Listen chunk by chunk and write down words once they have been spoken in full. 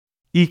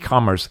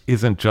E-commerce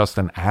isn't just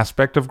an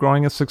aspect of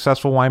growing a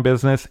successful wine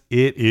business,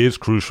 it is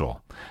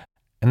crucial.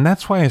 And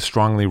that's why I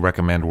strongly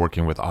recommend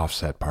working with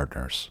Offset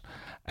Partners.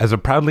 As a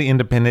proudly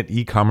independent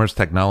e-commerce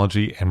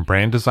technology and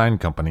brand design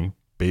company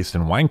based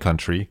in wine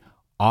country,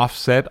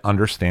 Offset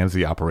understands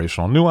the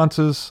operational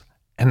nuances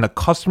and the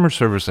customer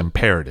service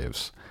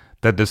imperatives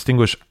that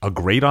distinguish a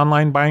great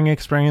online buying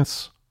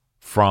experience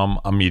from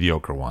a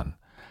mediocre one.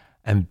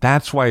 And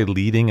that's why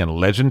leading and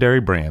legendary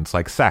brands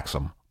like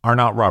Saxum,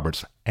 Arnott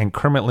Roberts, and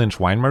Kermit Lynch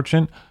Wine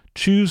Merchant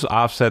choose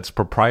Offset's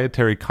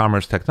proprietary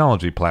commerce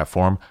technology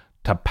platform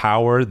to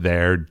power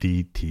their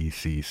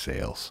DTC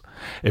sales.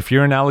 If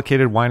you're an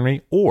allocated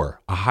winery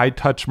or a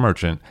high-touch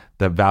merchant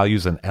that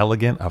values an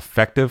elegant,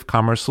 effective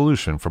commerce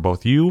solution for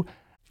both you,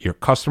 your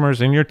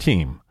customers, and your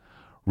team,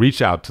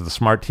 reach out to the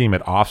smart team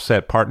at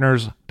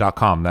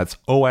offsetpartners.com. That's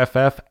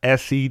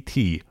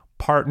OFFSET,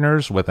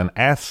 partners with an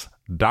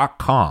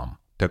S.com,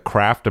 to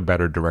craft a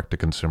better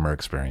direct-to-consumer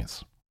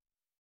experience.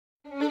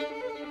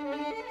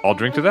 I'll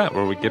drink to that,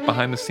 where we get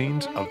behind the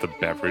scenes of the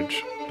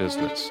beverage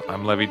business.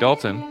 I'm Levi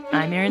Dalton.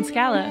 I'm Erin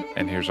Scala.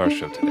 And here's our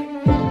show today.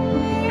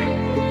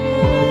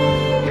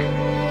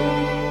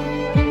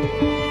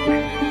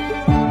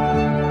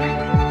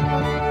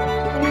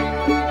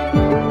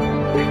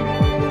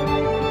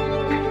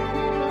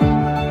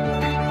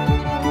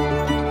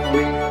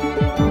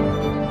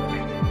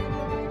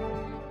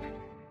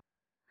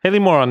 Haley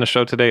Moore on the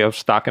show today of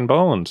Stock and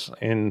Bones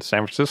in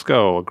San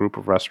Francisco, a group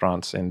of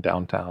restaurants in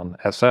downtown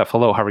SF.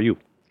 Hello, how are you?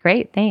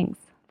 Great, thanks.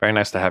 Very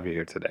nice to have you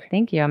here today.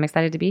 Thank you. I'm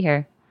excited to be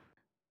here.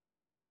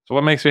 So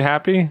what makes you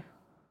happy?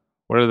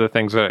 What are the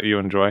things that you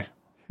enjoy?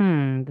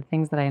 The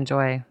things that I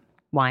enjoy.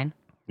 Wine.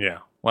 Yeah.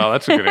 Well,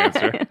 that's a good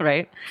answer.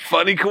 Right?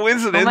 Funny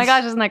coincidence. Oh my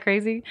gosh, isn't that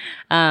crazy?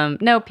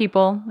 No,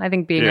 people. I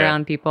think being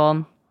around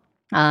people.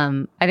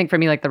 I think for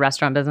me, like the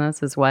restaurant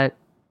business is what,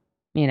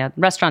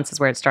 restaurants is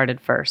where it started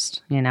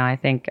first. I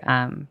think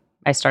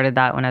I started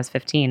that when I was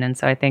 15. And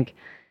so I think,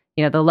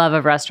 the love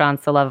of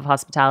restaurants, the love of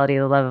hospitality,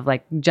 the love of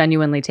like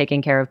genuinely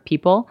taking care of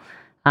people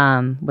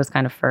was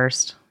kind of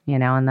first,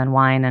 and then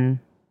wine and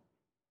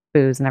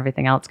booze and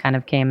everything else kind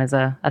of came as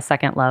a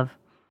second love.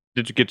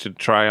 Did you get to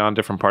try on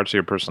different parts of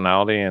your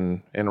personality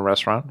in a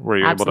restaurant? Were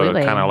you Absolutely. able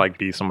to kind of like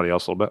be somebody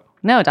else a little bit?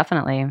 No,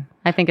 definitely.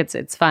 I think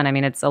it's fun. I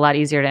mean, it's a lot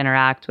easier to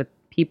interact with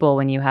people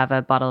when you have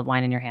a bottle of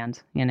wine in your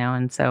hand,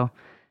 and so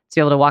to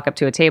be able to walk up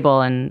to a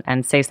table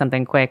and say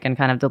something quick and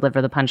kind of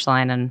deliver the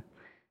punchline and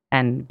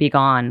be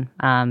gone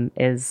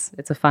it's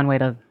a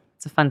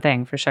fun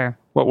thing for sure.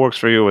 What works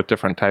for you with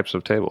different types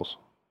of tables?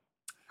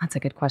 That's a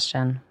good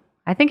question.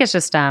 I think it's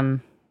just,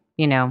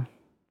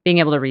 being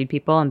able to read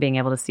people and being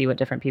able to see what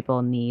different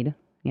people need.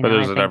 But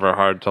is it ever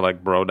hard to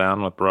like bro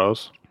down with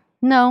bros?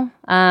 No.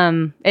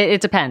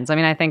 It depends. I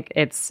mean, I think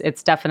it's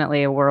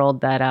definitely a world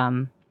that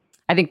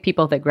I think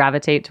people that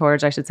gravitate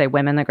towards, I should say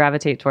women that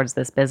gravitate towards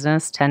this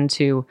business tend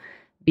to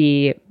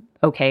be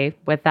okay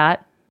with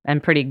that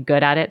and pretty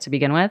good at it to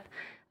begin with.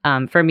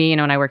 For me,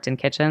 when I worked in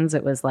kitchens,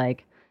 it was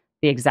like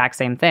the exact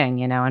same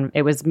thing, and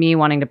it was me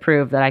wanting to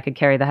prove that I could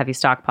carry the heavy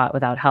stock pot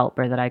without help,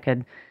 or that I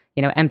could,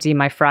 empty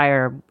my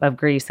fryer of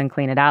grease and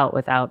clean it out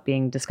without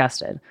being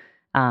disgusted.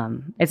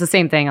 It's the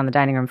same thing on the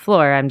dining room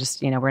floor. I'm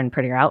just, we're in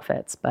prettier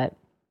outfits, but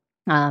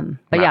yeah,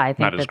 I think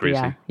not as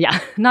greasy.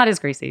 Not as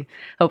greasy,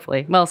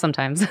 hopefully. Well,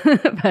 sometimes,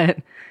 but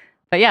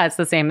yeah, it's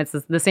the same. It's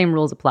the same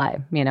rules apply,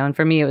 and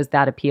for me, it was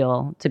that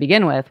appeal to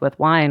begin with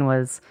wine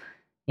was,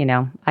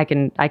 I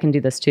can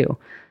do this too,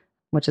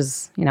 which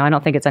is, I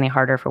don't think it's any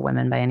harder for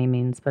women by any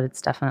means, but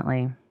it's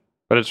definitely.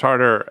 But it's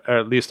harder, or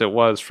at least it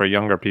was for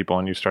younger people,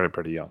 and you started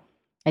pretty young.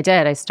 I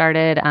did. I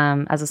started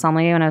as a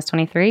sommelier when I was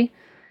 23,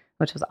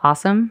 which was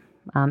awesome,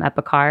 at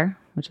Bacar,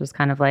 which was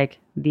kind of like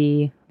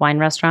the wine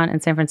restaurant in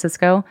San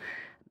Francisco.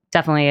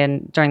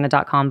 Definitely during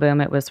the .com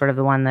boom, it was sort of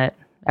the one that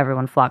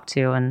everyone flocked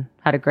to and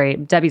had a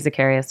great. Debbie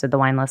Zacharias did the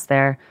wine list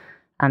there.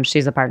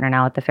 She's a partner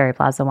now at the Ferry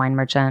Plaza Wine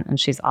Merchant, and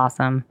she's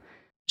awesome.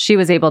 She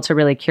was able to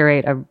really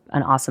curate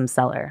an awesome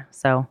cellar.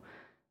 So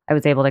I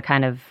was able to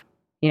kind of,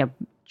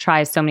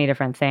 try so many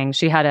different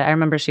things.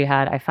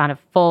 I found a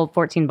full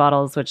 14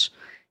 bottles, which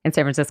in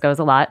San Francisco is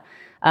a lot,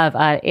 of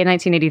a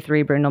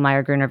 1983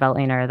 Brundelmeyer Gruner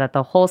Veltliner that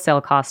the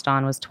wholesale cost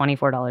on was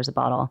 $24 a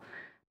bottle,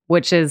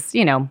 which is,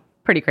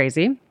 pretty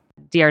crazy.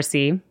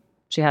 DRC,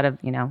 she had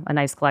a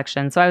nice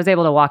collection. So I was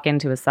able to walk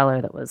into a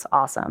cellar that was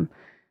awesome.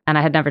 And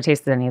I had never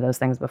tasted any of those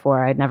things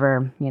before. I'd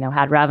never,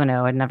 had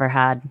Raveneau. I'd never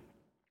had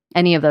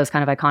any of those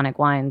kind of iconic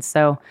wines.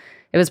 So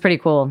it was pretty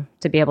cool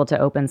to be able to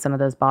open some of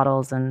those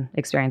bottles and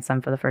experience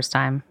them for the first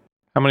time.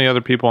 How many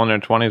other people in their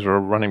 20s were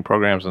running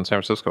programs in San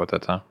Francisco at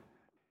that time?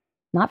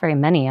 Not very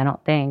many, I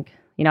don't think.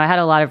 I had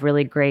a lot of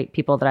really great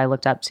people that I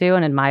looked up to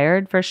and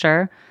admired for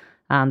sure.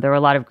 There were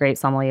a lot of great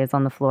sommeliers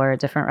on the floor at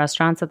different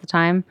restaurants at the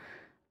time.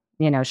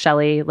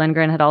 Shelley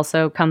Lindgren had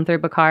also come through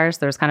Bacar, so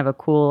there was kind of a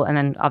cool, and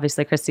then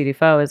obviously Christy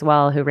Dufault as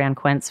well, who ran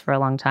Quince for a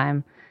long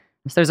time.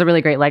 So there's a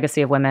really great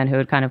legacy of women who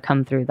had kind of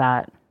come through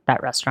that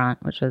restaurant,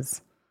 which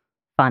was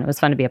fun. It was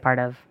fun to be a part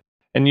of.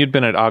 And you'd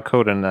been at Au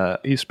Côte in the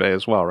East Bay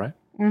as well, right?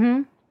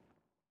 Mm-hmm.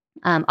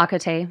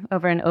 Akote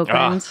over in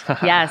Oakland.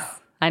 Yes.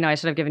 I know I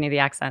should have given you the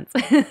accents.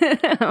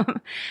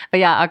 But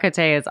yeah,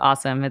 Akote is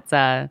awesome.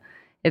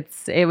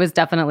 It was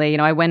definitely,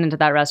 I went into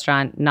that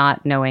restaurant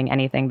not knowing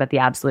anything but the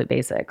absolute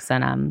basics.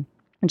 And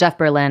Jeff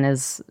Berlin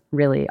is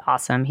really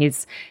awesome.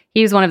 He's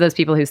one of those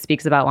people who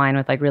speaks about wine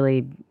with like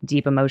really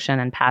deep emotion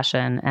and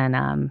passion. And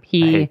I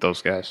hate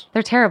those guys.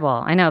 They're terrible.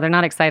 I know, they're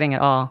not exciting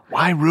at all.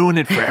 Why ruin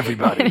it for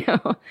everybody?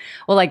 Well,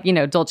 like,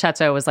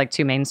 Dolcetto was like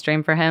too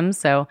mainstream for him.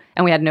 So,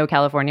 and we had no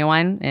California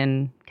wine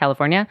in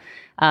California.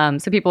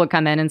 So people would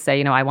come in and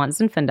say, I want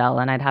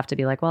Zinfandel. And I'd have to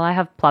be like, well, I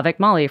have Plavek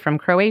Mali from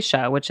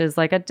Croatia, which is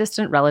like a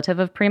distant relative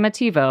of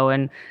Primitivo.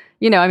 And,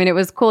 it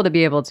was cool to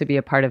be able to be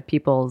a part of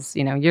people's,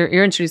 you're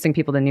introducing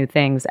people to new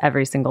things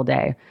every single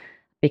day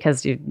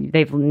because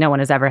no one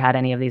has ever had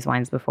any of these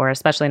wines before,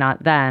 especially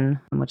not then,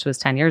 which was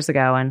 10 years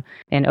ago and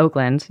in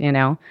Oakland,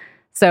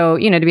 So,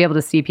 to be able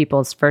to see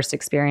people's first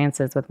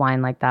experiences with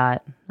wine like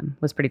that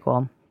was pretty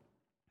cool.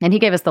 And he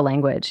gave us the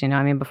language,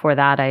 before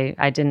that,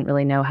 I didn't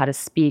really know how to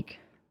speak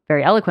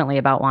very eloquently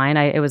about wine.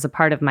 It was a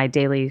part of my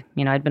daily,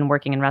 I'd been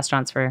working in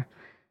restaurants for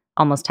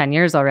almost 10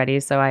 years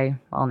already. So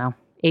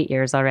 8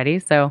 years already.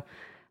 So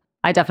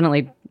I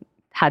definitely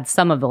had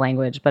some of the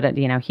language, but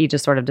he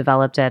just sort of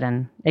developed it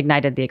and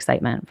ignited the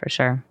excitement for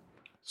sure.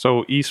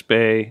 So East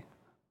Bay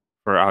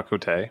for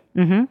Akote.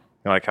 Mm-hmm. You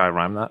like how I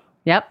rhymed that?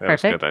 Yep, that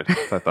perfect. Was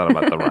good. I thought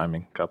about the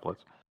rhyming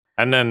couplets.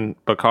 And then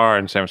Bakar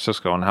in San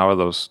Francisco, and how are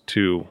those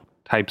two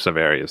types of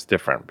areas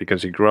different?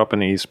 Because you grew up in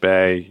the East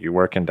Bay, you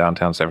work in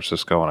downtown San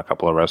Francisco in a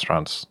couple of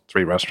restaurants,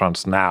 3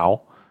 restaurants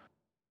now.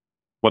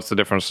 What's the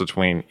difference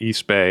between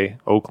East Bay,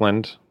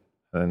 Oakland,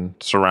 and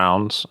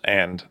surrounds,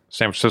 and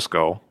San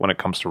Francisco when it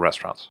comes to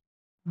restaurants?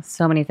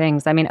 So many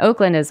things.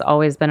 Oakland has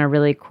always been a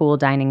really cool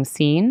dining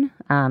scene.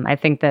 I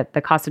think that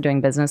the cost of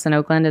doing business in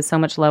Oakland is so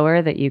much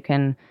lower that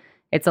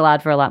it's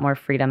allowed for a lot more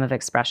freedom of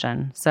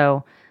expression.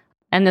 So,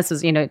 and this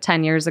was,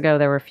 10 years ago,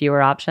 there were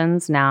fewer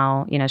options.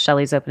 Now,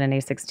 Shelley's open in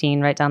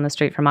A16 right down the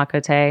street from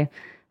Akote.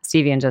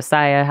 Stevie and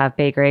Josiah have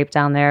Bay Grape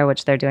down there,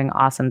 which they're doing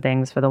awesome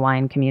things for the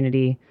wine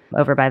community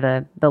over by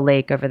the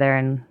lake over there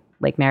in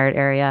Lake Merritt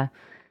area.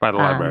 By the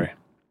library.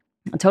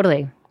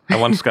 Totally. I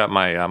once got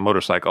my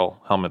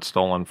motorcycle helmet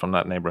stolen from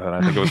that neighborhood.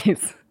 I think it was,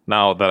 Nice.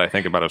 Now that I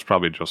think about it, it's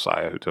probably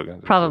Josiah who took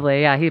it.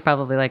 Probably, yeah. He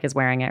probably is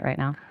wearing it right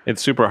now.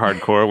 It's super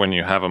hardcore when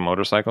you have a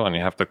motorcycle and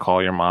you have to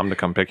call your mom to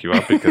come pick you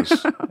up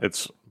because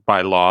it's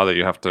by law that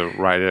you have to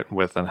ride it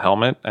with a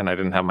helmet, and I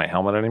didn't have my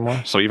helmet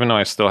anymore. So even though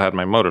I still had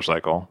my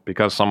motorcycle,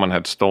 because someone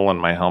had stolen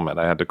my helmet,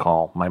 I had to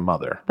call my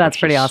mother. That's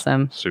pretty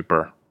awesome.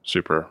 Super,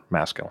 super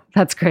masculine.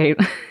 That's great.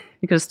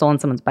 You could have stolen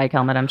someone's bike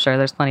helmet. I'm sure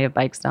there's plenty of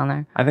bikes down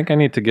there. I think I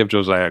need to give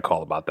Josiah a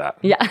call about that.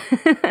 Yeah,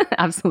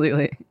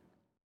 absolutely.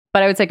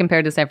 But I would say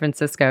compared to San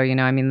Francisco,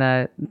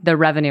 the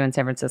revenue in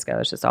San Francisco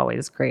is just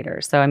always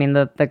greater. So,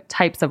 the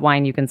types of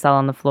wine you can sell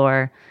on the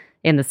floor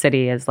in the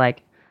city is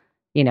like,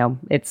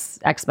 it's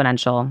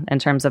exponential in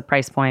terms of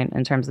price point,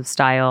 in terms of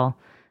style.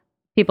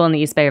 People in the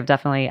East Bay have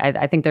definitely,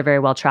 I think they're very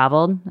well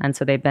traveled. And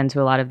so they've been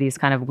to a lot of these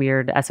kind of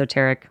weird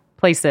esoteric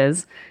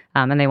places.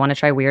 And they want to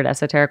try weird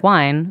esoteric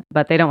wine,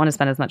 but they don't want to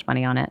spend as much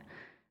money on it.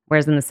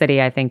 Whereas in the city,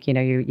 I think,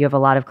 you have a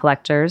lot of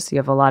collectors. You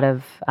have a lot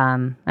of,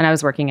 and I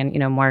was working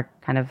in, more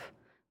kind of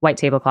white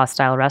tablecloth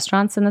style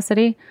restaurants in the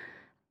city.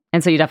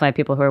 And so you definitely have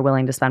people who are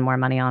willing to spend more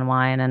money on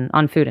wine and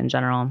on food in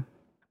general.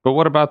 But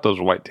what about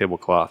those white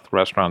tablecloth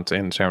restaurants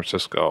in San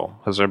Francisco?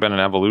 Has there been an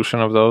evolution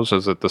of those?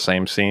 Is it the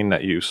same scene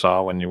that you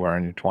saw when you were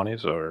in your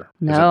 20s? Or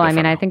no,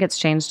 I think it's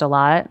changed a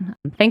lot.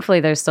 Thankfully,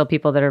 there's still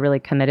people that are really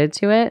committed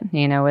to it,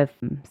 with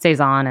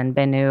Cezanne and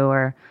Benu,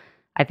 or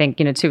I think,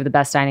 2 of the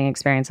best dining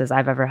experiences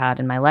I've ever had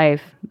in my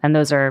life. And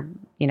those are,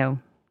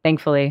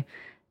 thankfully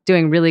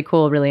doing really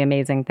cool, really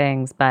amazing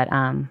things. But,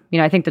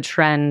 I think the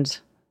trend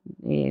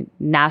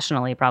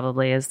nationally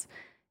probably is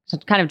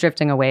kind of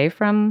drifting away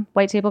from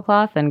white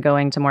tablecloth and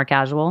going to more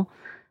casual.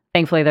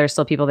 Thankfully, there's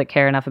still people that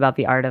care enough about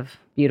the art of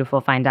beautiful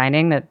fine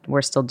dining that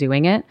we're still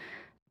doing it.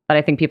 But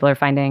I think people are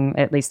finding,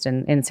 at least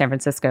in San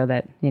Francisco,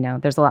 that,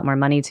 there's a lot more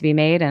money to be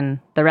made. And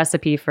the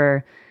recipe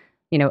for,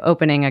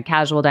 opening a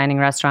casual dining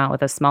restaurant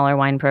with a smaller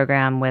wine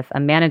program, with a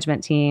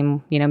management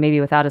team, maybe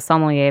without a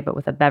sommelier, but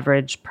with a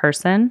beverage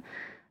person,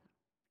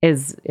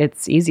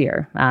 it's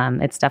easier.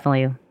 It's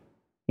definitely,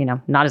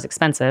 not as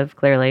expensive,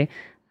 clearly.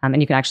 And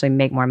you can actually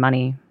make more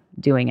money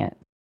doing it.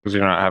 Because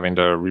you're not having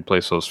to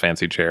replace those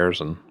fancy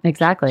chairs and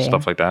exactly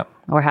stuff like that.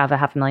 Or have a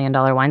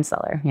 $500,000 wine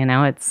cellar.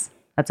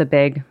 That's a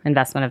big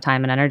investment of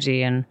time and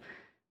energy. And,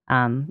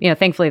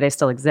 thankfully they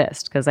still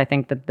exist, because I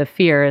think that the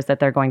fear is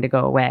that they're going to go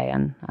away.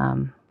 And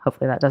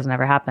hopefully that doesn't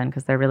ever happen,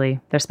 because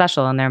they're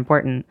special and they're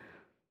important.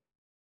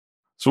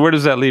 So where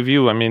does that leave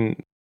you?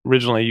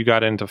 Originally you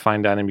got into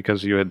fine dining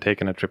because you had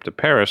taken a trip to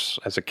Paris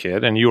as a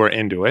kid and you were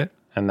into it.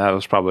 And that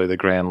was probably the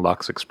Grand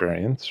Lux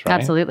experience, right?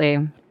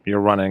 Absolutely. You're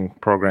running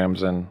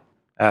programs in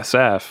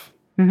SF,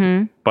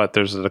 but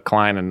there's a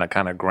decline in the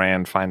kind of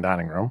grand fine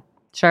dining room.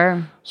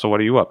 Sure. So what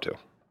are you up to?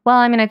 Well,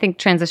 I think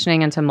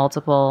transitioning into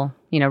multiple,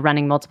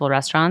 running multiple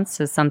restaurants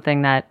is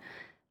something that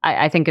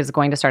I think is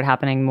going to start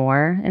happening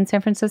more in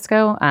San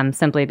Francisco,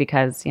 simply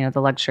because,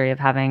 the luxury of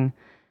having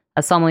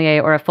a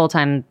sommelier or a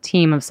full-time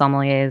team of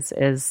sommeliers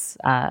is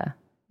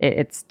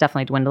it's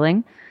definitely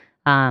dwindling.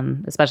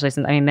 Especially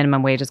since,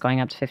 minimum wage is going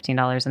up to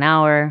 $15 an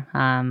hour.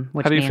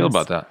 Which How do you feel means,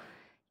 about that?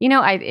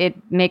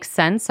 It makes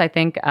sense, I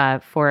think,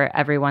 for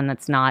everyone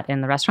that's not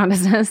in the restaurant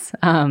business,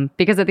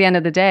 because at the end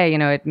of the day,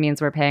 it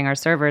means we're paying our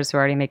servers who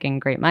are already making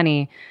great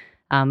money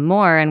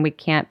more, and we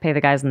can't pay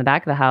the guys in the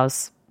back of the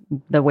house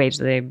the wage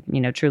that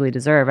they, truly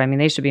deserve.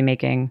 They should be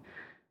making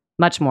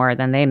much more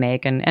than they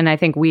make, and I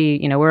think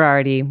we're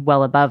already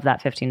well above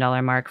that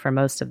 $15 mark for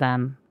most of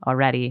them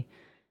already.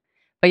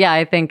 But yeah,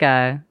 I think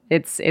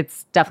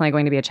it's definitely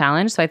going to be a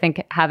challenge. So I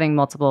think having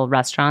multiple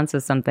restaurants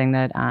is something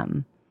that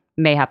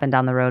may happen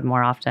down the road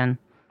more often.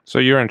 So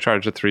you're in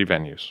charge of 3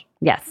 venues.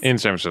 Yes. In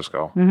San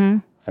Francisco. Mm-hmm.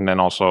 And then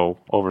also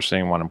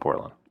overseeing one in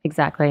Portland.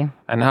 Exactly.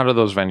 And how do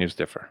those venues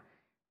differ?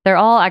 They're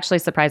all actually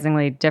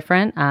surprisingly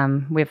different.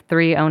 We have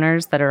 3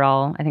 owners that are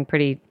all, I think,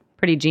 pretty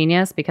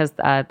genius, because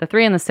the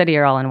 3 in the city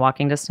are all in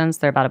walking distance.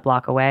 They're about a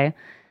block away.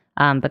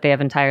 But they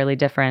have entirely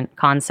different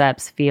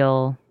concepts,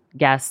 feel,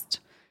 guest,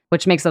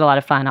 which makes it a lot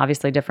of fun.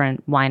 Obviously,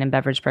 different wine and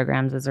beverage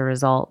programs as a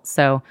result.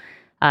 So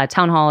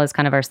Town Hall is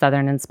kind of our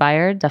Southern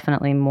inspired,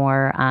 definitely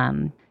more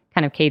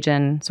kind of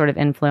Cajun sort of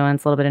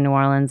influence, a little bit of New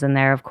Orleans in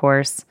there, of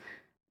course.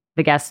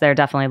 The guests there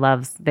definitely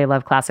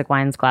love classic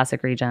wines,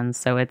 classic regions.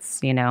 So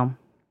it's,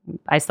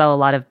 I sell a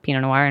lot of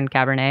Pinot Noir and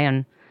Cabernet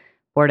and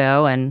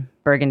Bordeaux and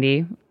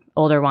Burgundy,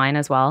 older wine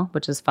as well,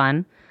 which is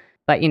fun.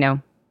 But,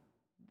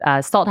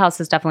 Salt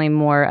House is definitely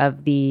more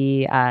of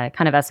the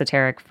kind of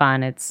esoteric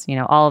fun. It's,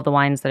 all of the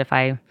wines that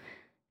if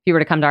you were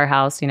to come to our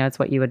house, it's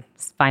what you would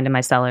find in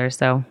my cellar.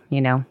 So,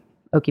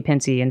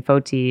 Occhipinti and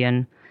Foti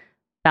and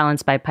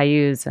balanced by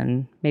Payus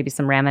and maybe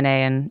some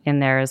Ramonet in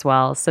there as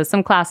well. So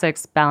some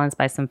classics balanced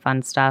by some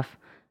fun stuff.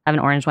 I have an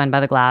orange wine by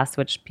the glass,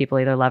 which people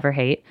either love or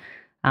hate.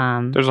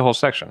 There's a whole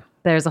section.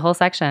 There's a whole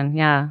section.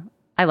 Yeah.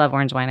 I love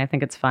orange wine. I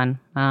think it's fun.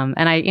 And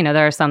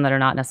there are some that are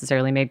not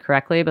necessarily made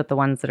correctly, but the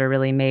ones that are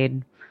really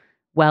made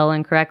well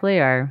and correctly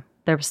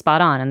they're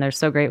spot on, and they're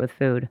so great with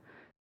food.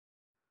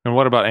 And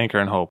what about Anchor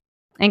and Hope?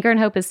 Anchor and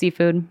Hope is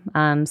seafood.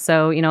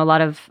 So, a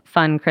lot of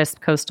fun, crisp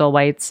coastal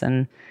whites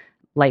and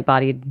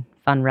light-bodied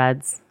fun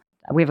reds.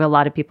 We have a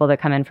lot of people that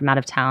come in from out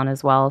of town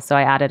as well. So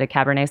I added a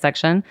Cabernet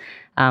section,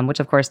 which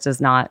of course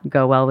does not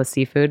go well with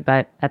seafood.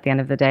 But at the end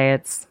of the day,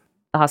 it's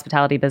the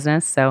hospitality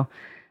business. So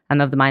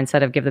I'm of the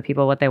mindset of give the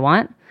people what they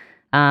want,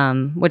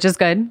 which is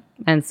good.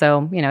 And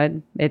so,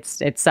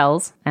 it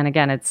sells. And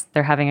again,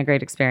 they're having a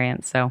great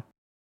experience. So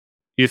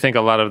You think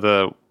a lot of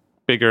the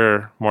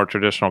bigger, more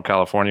traditional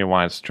California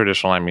wines,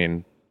 traditional, I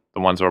mean, the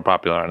ones that were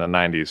popular in the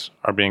 90s,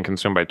 are being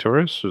consumed by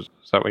tourists? Is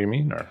that what you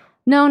mean? Or?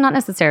 No, not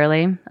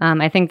necessarily.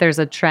 I think there's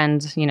a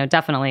trend,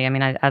 definitely.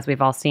 As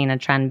we've all seen, a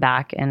trend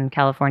back in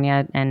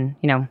California. And,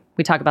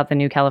 we talk about the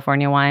new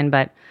California wine,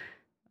 but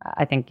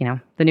I think,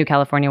 the new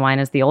California wine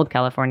is the old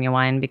California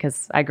wine,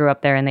 because I grew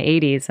up there in the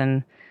 80s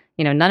and,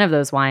 none of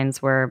those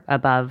wines were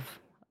above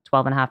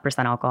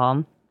 12.5%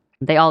 alcohol.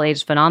 They all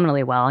aged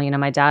phenomenally well.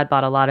 My dad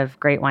bought a lot of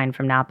great wine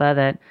from Napa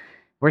that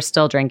we're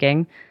still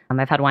drinking.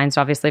 I've had wines,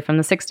 obviously, from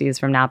the 60s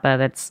from Napa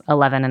that's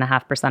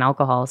 11.5%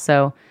 alcohol.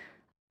 So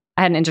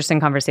I had an interesting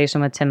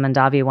conversation with Tim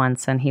Mondavi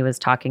once, and he was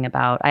talking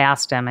about, I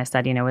asked him, I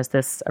said, is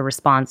this a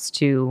response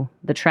to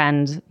the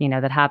trend,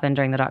 that happened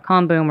during the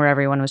dot-com boom where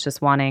everyone was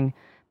just wanting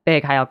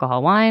big, high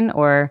alcohol wine,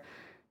 or,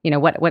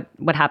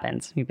 what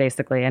happened,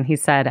 basically? And he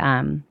said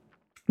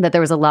that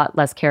there was a lot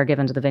less care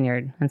given to the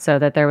vineyard. And so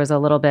that there was a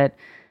little bit,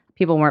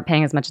 people weren't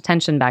paying as much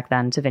attention back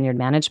then to vineyard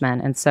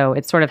management. And so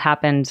it sort of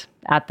happened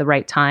at the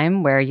right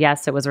time where,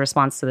 yes, it was a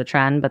response to the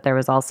trend, but there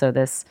was also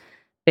this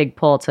big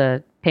pull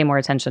to pay more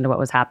attention to what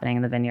was happening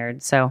in the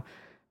vineyard. So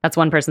that's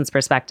one person's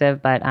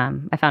perspective, but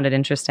I found it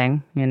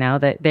interesting,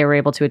 that they were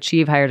able to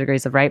achieve higher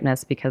degrees of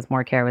ripeness because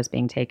more care was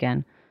being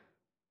taken.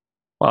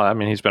 Well,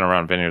 he's been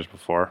around vineyards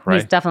before,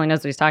 right? He definitely knows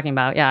what he's talking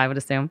about. Yeah, I would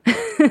assume.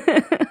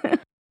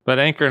 But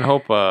Anchor and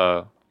Hope,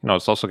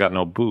 it's also got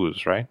no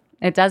booze, right?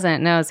 It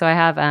doesn't, no. So I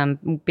have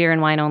beer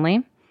and wine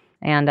only.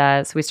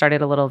 And so we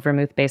started a little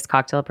vermouth-based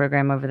cocktail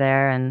program over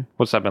there. And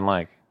what's that been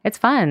like? It's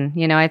fun.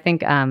 I think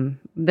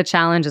the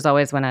challenge is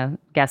always when a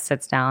guest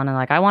sits down and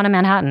I want a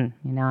Manhattan,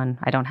 and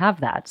I don't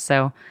have that.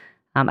 So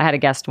I had a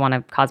guest want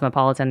a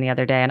Cosmopolitan the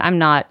other day, and I'm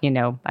not,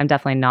 I'm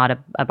definitely not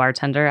a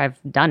bartender. I've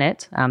done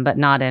it, but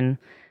not in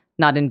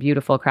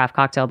beautiful craft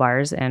cocktail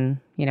bars and,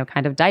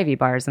 kind of divey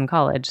bars in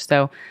college.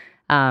 So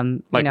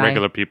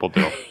regular people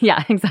do.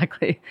 Yeah,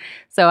 exactly.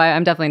 So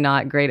I'm definitely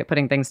not great at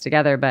putting things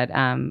together, but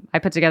I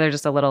put together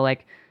just a little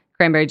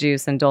cranberry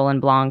juice and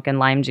Dolin Blanc and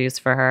lime juice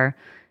for her.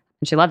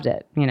 And she loved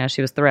it.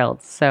 She was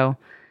thrilled. So,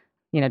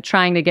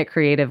 trying to get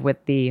creative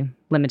with the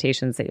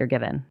limitations that you're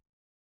given.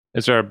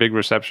 Is there a big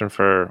reception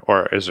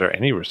or is there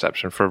any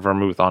reception for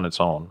vermouth on its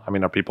own?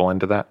 Are people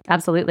into that?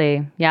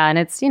 Absolutely. Yeah. And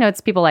it's, it's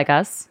people like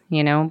us,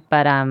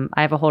 but I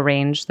have a whole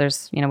range.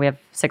 There's, we have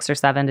 6 or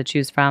 7 to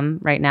choose from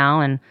right now,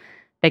 and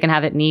they can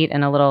have it neat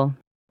in a little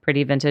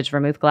pretty vintage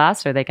vermouth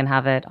glass, or they can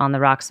have it on the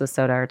rocks with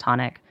soda or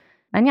tonic.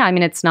 And yeah, I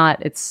mean, it's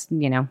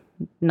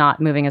not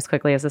moving as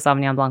quickly as the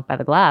Sauvignon Blanc by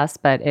the glass,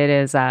 but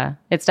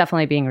it's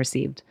definitely being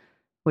received,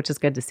 which is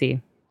good to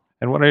see.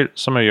 And what are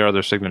some of your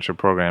other signature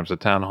programs? At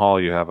Town Hall,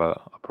 you have a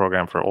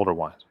program for older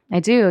wines. I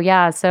do,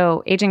 yeah.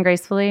 So Aging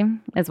Gracefully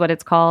is what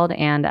it's called.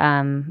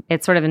 And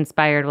it's sort of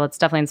inspired, well, it's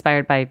definitely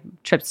inspired by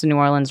trips to New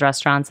Orleans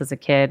restaurants as a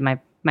kid.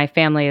 My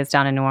family is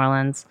down in New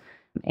Orleans.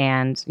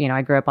 And,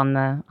 I grew up on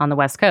the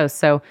West Coast.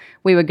 So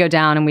we would go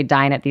down and we'd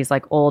dine at these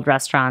like old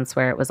restaurants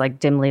where it was like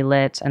dimly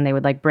lit. And they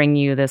would like bring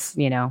you this,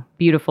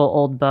 beautiful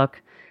old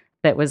book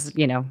that was,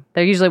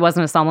 there usually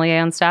wasn't a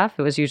sommelier on staff.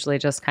 It was usually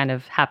just kind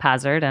of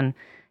haphazard. And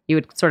you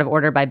would sort of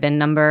order by bin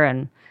number,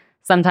 and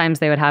sometimes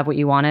they would have what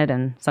you wanted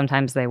and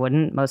sometimes they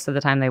wouldn't. Most of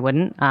the time they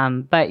wouldn't.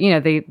 But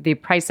the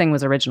pricing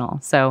was original.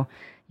 So,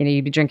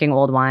 you'd be drinking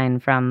old wine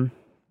from,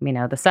 the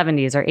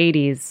 70s or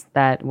 80s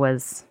that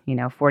was,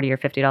 $40 or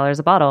 $50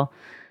 a bottle.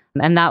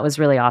 And that was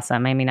really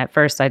awesome. I mean, at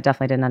first I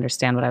definitely didn't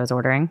understand what I was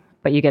ordering,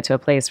 but you get to a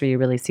place where you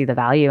really see the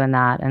value in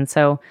that. And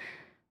so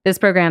this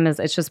program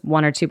it's just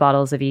 1 or 2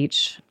 bottles of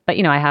each. But,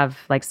 I have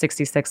like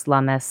 66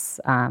 Lamis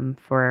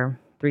for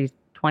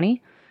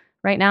 $320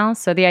 right now.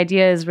 So the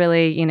idea is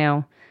really,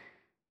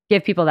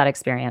 give people that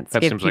experience.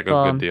 That seems like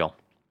a good deal.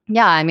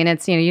 Yeah. I mean,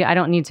 it's, I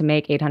don't need to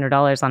make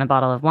 $800 on a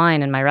bottle of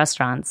wine in my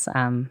restaurants.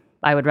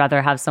 I would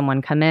rather have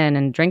someone come in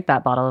and drink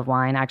that bottle of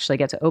wine, actually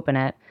get to open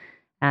it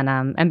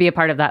and be a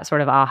part of that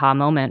sort of aha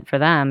moment for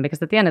them.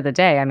 Because at the end of the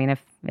day, I mean,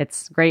 if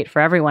it's great for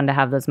everyone to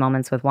have those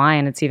moments with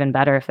wine, it's even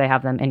better if they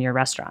have them in your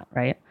restaurant,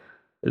 right?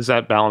 Is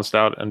that balanced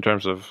out in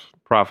terms of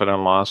profit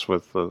and loss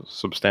with the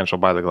substantial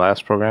by the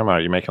glass program?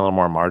 Are you making a little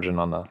more margin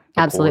on the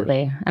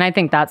Absolutely. pours? And I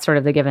think that's sort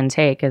of the give and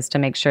take, is to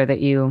make sure that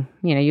you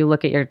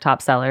look at your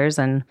top sellers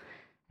and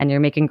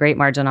you're making great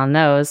margin on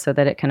those so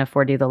that it can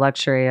afford you the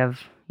luxury of,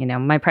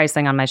 my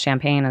pricing on my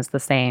champagne is the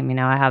same.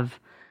 I have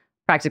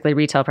practically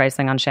retail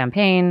pricing on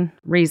champagne,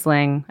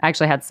 Riesling. I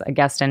actually had a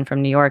guest in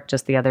from New York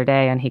just the other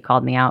day, and he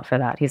called me out for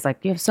that. He's like,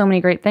 "You have so many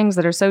great things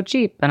that are so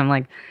cheap." And I'm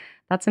like,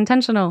 that's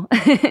intentional,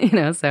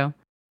 so.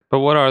 But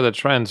what are the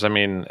trends? I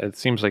mean, it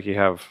seems like you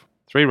have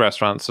 3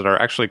 restaurants that are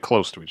actually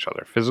close to each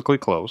other, physically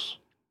close,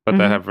 but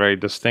that have very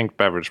distinct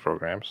beverage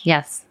programs.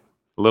 Yes.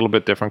 A little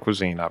bit different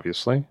cuisine,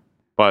 obviously.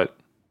 But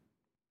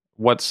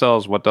what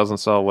sells, what doesn't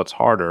sell, what's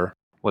harder,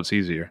 what's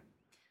easier?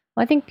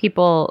 Well, I think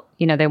people,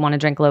 they want to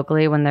drink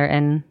locally when they're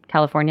in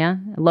California.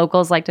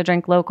 Locals like to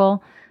drink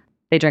local.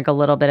 They drink a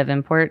little bit of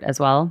import as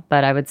well.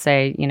 But I would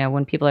say,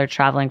 when people are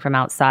traveling from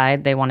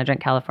outside, they want to drink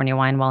California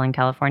wine while in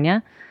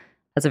California.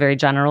 That's a very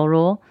general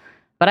rule.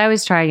 But I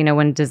always try,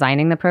 when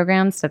designing the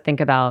programs, to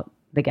think about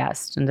the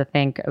guest and to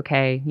think,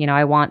 okay,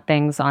 I want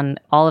things on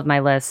all of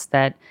my lists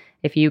that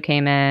if you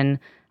came in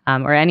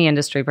or any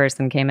industry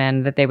person came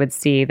in, that they would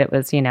see that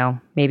was,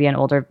 maybe an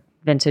older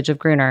vintage of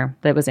Gruner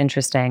that was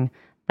interesting,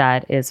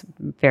 that is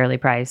fairly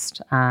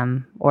priced,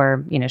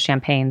 or,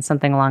 champagne,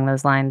 something along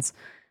those lines.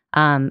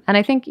 And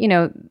I think,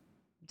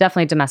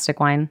 definitely domestic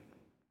wine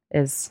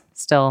is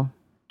still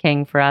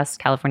king for us.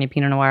 California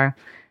Pinot Noir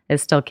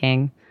is still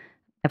king.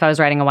 If I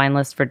was writing a wine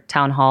list for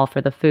Town Hall for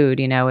the food,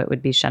 it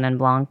would be Chenin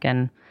Blanc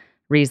and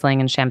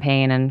Riesling and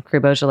Champagne and Cru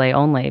Beaujolais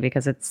only,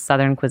 because it's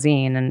Southern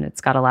cuisine and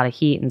it's got a lot of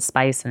heat and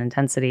spice and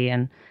intensity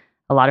and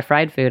a lot of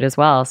fried food as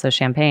well. So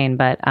Champagne,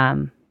 but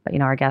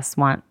our guests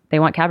want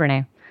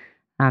Cabernet.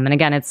 And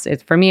again, it's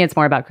for me, it's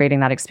more about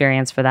creating that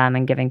experience for them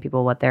and giving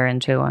people what they're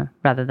into,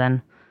 rather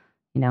than,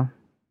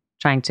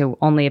 trying to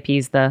only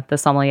appease the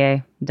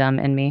sommelier dumb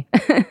in me.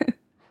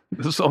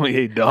 The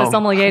sommelier dumb. The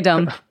sommelier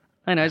dumb.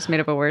 I know, I just made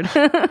up a word.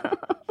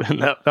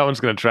 that one's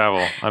going to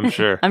travel, I'm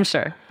sure. I'm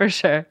sure, for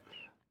sure.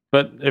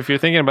 But if you're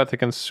thinking about the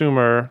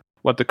consumer,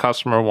 what the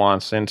customer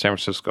wants in San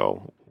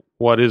Francisco,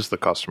 what is the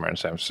customer in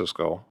San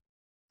Francisco?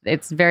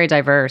 It's very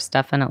diverse,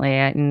 definitely.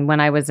 And when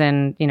I was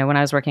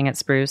working at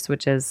Spruce,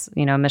 which is,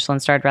 a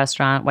Michelin-starred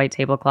restaurant, white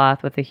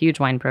tablecloth with a huge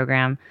wine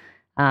program,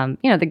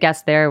 the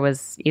guest there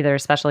was either a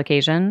special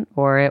occasion,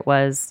 or it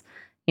was,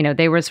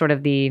 they were sort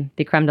of the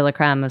creme de la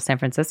creme of San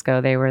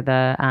Francisco. They were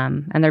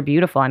and they're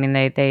beautiful. I mean,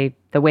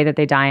 the way that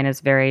they dine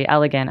is very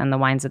elegant, and the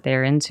wines that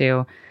they're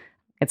into,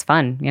 it's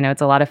fun.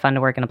 It's a lot of fun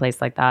to work in a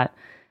place like that.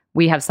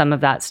 We have some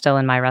of that still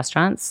in my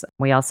restaurants.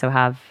 We also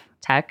have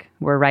tech.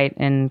 We're right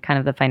in kind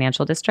of the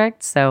financial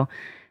district. So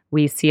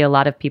we see a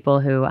lot of people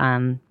who,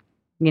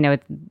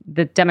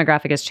 the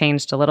demographic has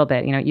changed a little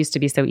bit. It used to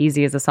be so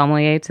easy as a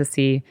sommelier to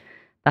see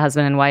the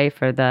husband and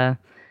wife or the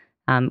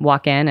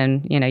walk in,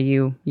 and,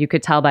 you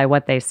could tell by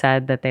what they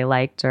said that they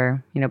liked,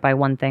 or, by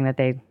one thing that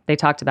they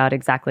talked about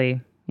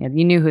exactly.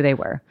 You knew who they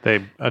were.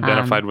 They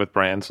identified with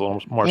brands a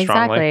little more strongly.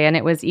 Exactly. And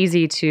it was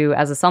easy to,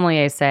 as a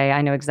sommelier, say,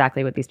 I know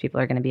exactly what these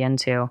people are going to be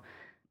into.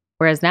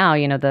 Whereas now,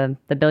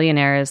 the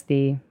billionaire is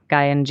the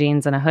guy in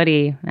jeans and a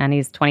hoodie, and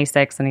he's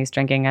 26 and he's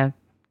drinking a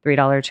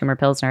 $3 Trumer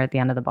Pilsner at the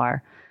end of the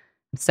bar.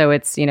 So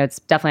it's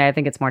definitely, I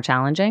think it's more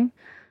challenging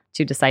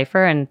to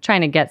decipher, and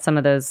trying to get some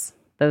of those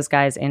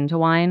guys into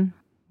wine,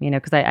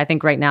 because I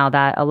think right now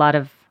that a lot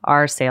of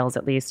our sales,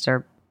 at least,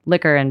 are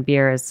liquor, and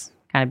beer is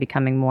kind of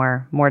becoming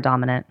more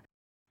dominant.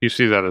 You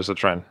see that as a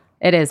trend?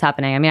 It is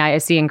happening. I mean, I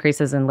see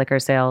increases in liquor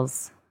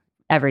sales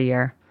every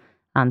year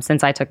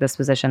since I took this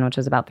position, which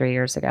was about 3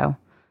 years ago,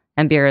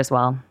 and beer as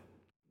well.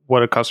 What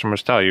do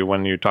customers tell you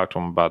when you talk to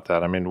them about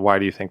that? I mean, why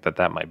do you think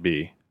that might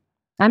be?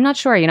 I'm not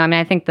sure. I mean,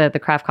 I think the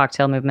craft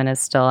cocktail movement is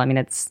still,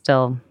 it's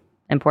still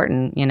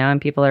important,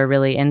 and people are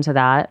really into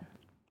that.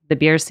 The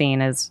beer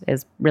scene is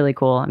really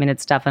cool. I mean,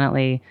 it's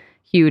definitely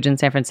huge in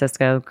San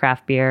Francisco,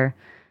 craft beer.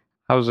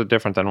 How is it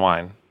different than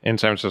wine in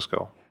San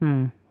Francisco?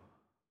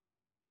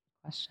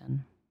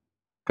 Question.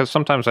 Because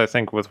sometimes I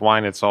think with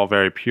wine, it's all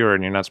very pure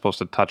and you're not supposed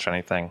to touch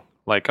anything.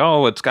 Like,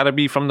 oh, it's got to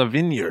be from the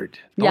vineyard.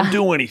 Don't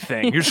do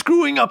anything. You're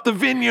screwing up the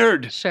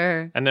vineyard.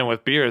 Sure. And then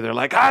with beer, they're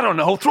like, I don't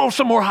know, throw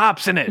some more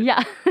hops in it.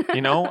 Yeah.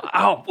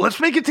 Oh, let's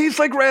make it taste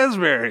like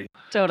raspberry.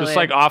 Totally. Just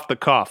like off the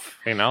cuff,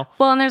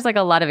 Well, and there's like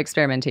a lot of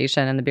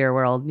experimentation in the beer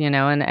world,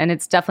 and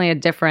it's definitely a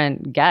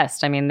different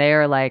guest. I mean,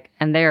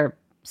 they're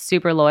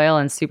super loyal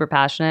and super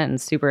passionate and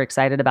super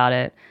excited about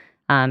it.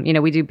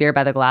 We do beer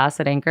by the glass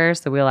at Anchor,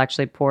 so we'll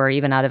actually pour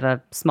even out of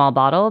a small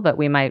bottle, but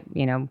we might,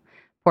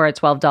 pour a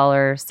 $12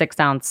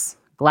 6-ounce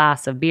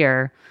glass of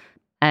beer,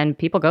 and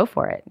people go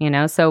for it,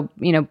 So,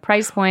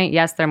 price point,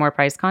 yes, they're more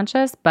price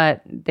conscious,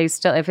 but they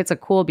still, if it's a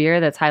cool beer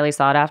that's highly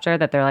sought after,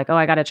 that they're like, oh,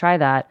 I got to try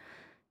that,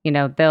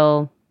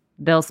 they'll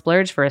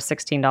splurge for a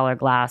 $16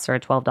 glass or a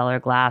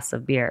 $12 glass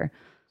of beer.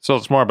 So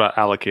it's more about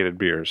allocated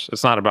beers.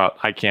 It's not about,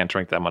 I can't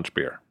drink that much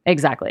beer.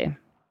 Exactly.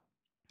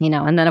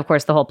 And then of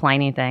course the whole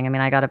Pliny thing. I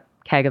mean, I got a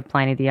keg of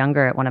Pliny the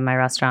Younger at one of my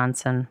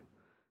restaurants, and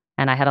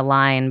I had a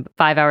line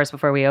 5 hours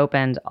before we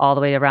opened all the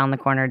way around the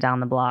corner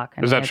down the block.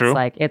 Is that true?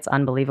 It's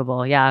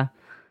unbelievable. Yeah.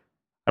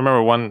 I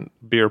remember one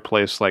beer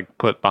place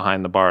put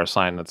behind the bar a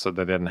sign that said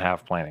they didn't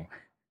have Pliny.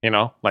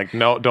 No,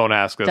 don't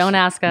ask us. Don't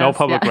ask us. No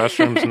public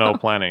restrooms, no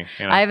Pliny.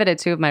 I have it at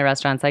 2 of my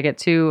restaurants. I get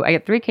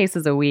 3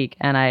 cases a week,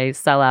 and I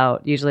sell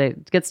out. Usually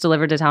it gets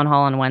delivered to Town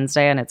Hall on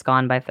Wednesday, and it's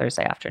gone by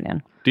Thursday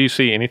afternoon. Do you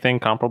see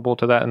anything comparable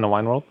to that in the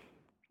wine world?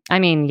 I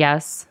mean,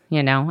 yes.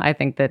 I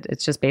think that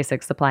it's just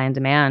basic supply and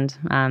demand.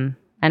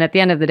 And at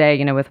the end of the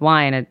day, with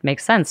wine, it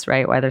makes sense,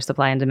 right? Why there's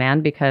supply and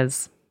demand,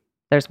 because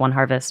there's one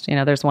harvest,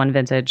 there's one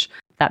vintage.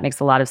 That makes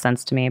a lot of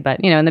sense to me. But,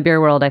 in the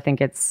beer world, I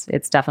think it's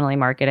definitely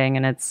marketing,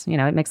 and it's,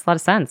 it makes a lot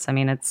of sense. I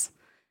mean, it's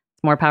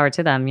more power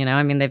to them,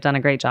 I mean, they've done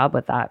a great job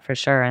with that for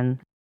sure.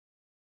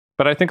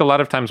 But I think a lot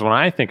of times when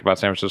I think about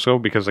San Francisco,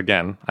 because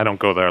again, I don't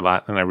go there a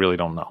lot and I really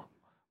don't know.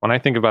 When I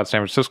think about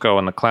San Francisco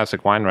and the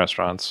classic wine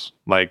restaurants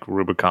like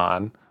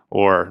Rubicon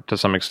or to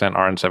some extent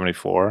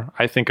RN74,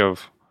 I think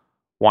of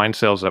wine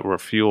sales that were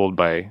fueled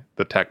by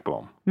the tech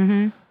boom.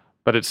 Mm-hmm.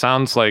 But it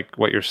sounds like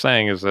what you're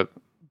saying is that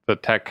the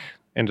tech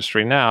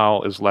industry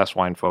now is less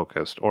wine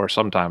focused, or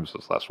sometimes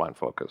is less wine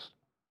focused.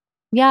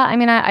 Yeah, I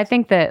mean, I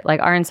think that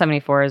like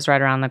RN74 is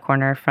right around the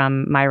corner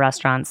from my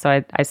restaurant,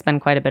 so I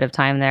spend quite a bit of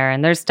time there,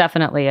 and there's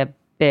definitely a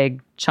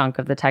big chunk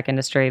of the tech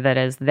industry that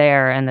is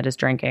there and that is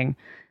drinking,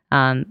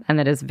 and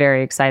that is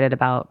very excited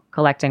about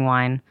collecting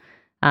wine.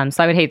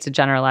 So I would hate to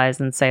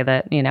generalize and say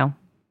that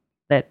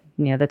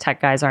the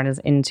tech guys aren't as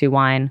into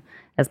wine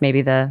as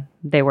maybe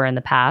they were in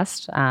the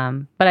past.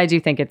 But I do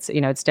think it's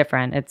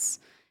different.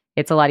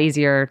 It's a lot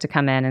easier to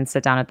come in and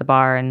sit down at the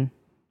bar and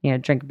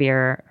drink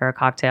beer or a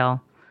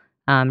cocktail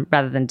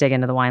rather than dig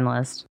into the wine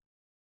list.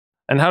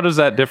 And how does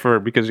that differ?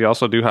 Because you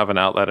also do have an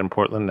outlet in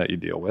Portland that you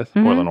deal with,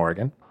 Mm-hmm. Portland,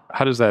 Oregon.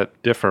 How does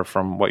that differ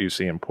from what you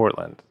see in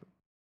Portland?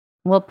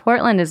 Well,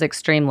 Portland is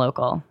extreme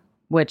local,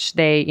 which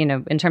they,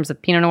 in terms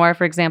of Pinot Noir,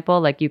 for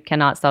example, like you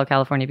cannot sell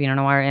California Pinot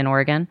Noir in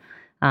Oregon.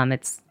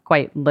 It's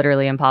quite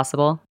literally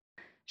impossible.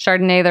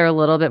 Chardonnay, they're a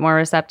little bit more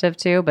receptive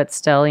to, but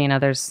still,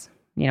 there's,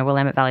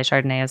 Willamette Valley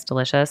Chardonnay is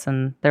delicious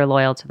and they're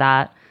loyal to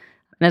that.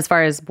 And as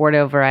far as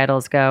Bordeaux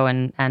varietals go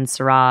and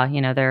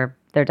Syrah,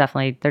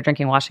 they're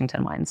drinking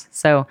Washington wines.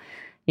 So,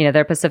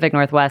 they're Pacific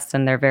Northwest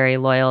and they're very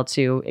loyal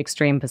to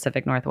extreme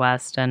Pacific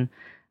Northwest. And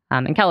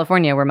in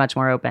California, we're much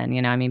more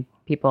open.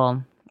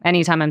 People,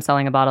 anytime I'm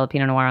selling a bottle of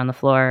Pinot Noir on the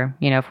floor,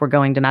 if we're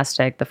going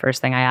domestic, the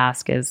first thing I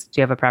ask is,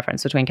 do you have a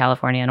preference between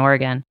California and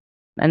Oregon?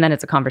 And then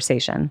it's a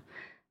conversation.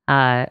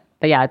 But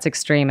yeah, it's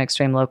extreme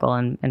local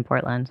in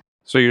Portland.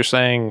 So you're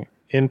saying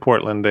in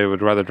Portland, they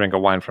would rather drink a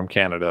wine from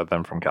Canada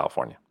than from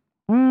California?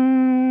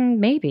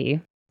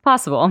 Maybe.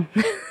 Possible.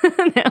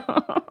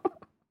 No.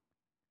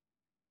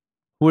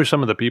 Who are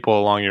some of the people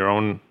along your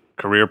own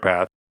career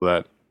path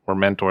that were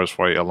mentors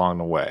for you along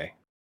the way?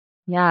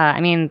 Yeah, I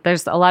mean,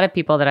 there's a lot of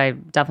people that I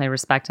definitely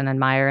respect and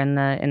admire in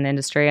the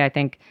industry. I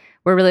think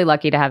we're really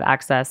lucky to have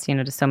access,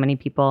 to so many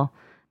people.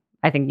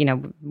 I think,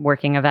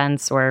 working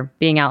events or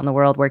being out in the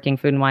world, working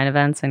food and wine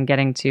events and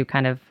getting to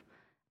kind of,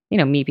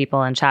 meet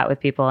people and chat with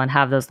people and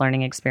have those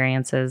learning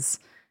experiences,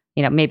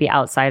 maybe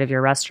outside of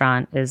your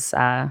restaurant is,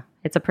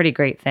 it's a pretty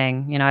great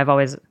thing.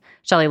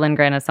 Shelley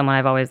Lindgren is someone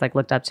I've always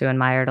looked up to,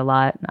 admired a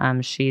lot.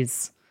 I'm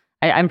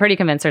pretty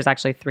convinced there's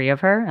actually 3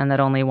 of her and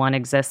that only one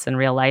exists in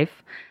real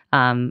life,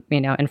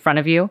 in front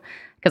of you,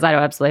 because I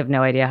absolutely have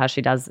no idea how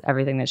she does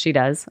everything that she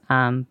does.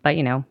 But,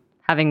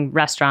 having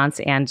restaurants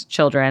and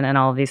children and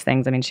all of these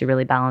things, I mean, she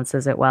really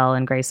balances it well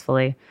and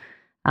gracefully.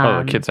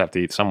 Oh, the kids have to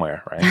eat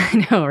somewhere, right?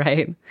 I know,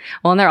 right?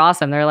 Well, and they're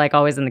awesome. They're like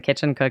always in the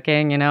kitchen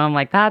cooking, I'm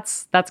like,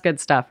 that's good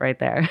stuff right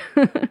there.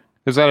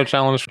 Is that a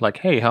challenge? Like,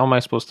 hey, how am I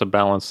supposed to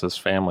balance this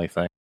family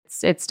thing?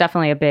 It's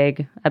definitely a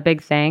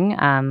big thing.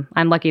 I'm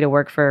lucky to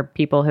work for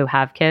people who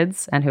have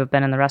kids and who have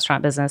been in the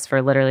restaurant business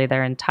for literally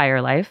their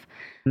entire life.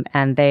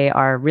 And they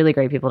are really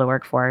great people to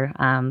work for.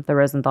 The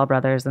Rosenthal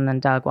brothers and then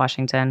Doug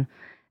Washington.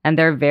 And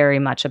they're very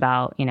much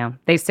about,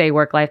 they say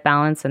work-life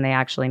balance and they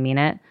actually mean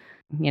it.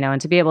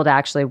 And to be able to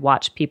actually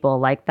watch people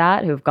like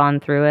that who've gone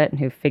through it and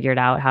who've figured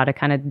out how to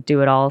kind of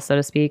do it all, so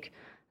to speak,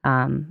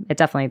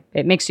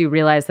 it makes you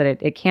realize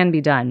that it can be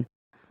done.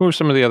 Who are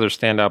some of the other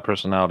standout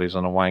personalities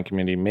in the wine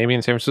community? Maybe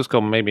in San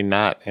Francisco, maybe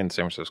not in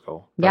San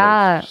Francisco.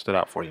 That stood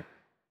out for you.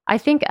 I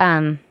think,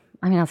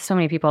 so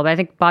many people, but I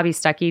think Bobby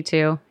Stuckey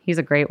too. He's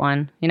a great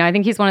one. I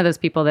think he's one of those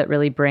people that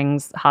really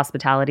brings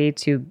hospitality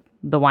to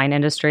the wine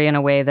industry in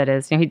a way that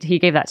is, he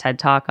gave that TED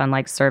talk on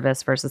like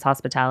service versus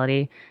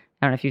hospitality.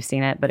 I don't know if you've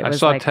seen it, but I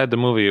saw Ted the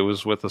movie. It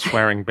was with a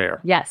swearing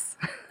bear. Yes.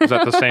 Is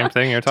that the same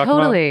thing you're talking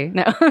about? Totally.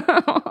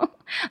 No.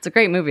 It's a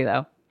great movie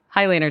though.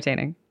 Highly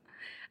entertaining.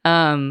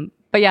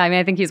 But yeah,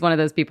 I think he's one of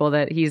those people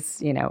that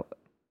he's,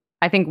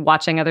 I think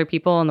watching other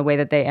people and the way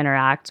that they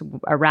interact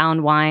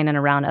around wine and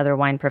around other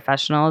wine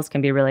professionals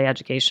can be really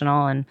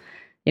educational. And,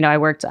 I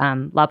worked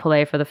La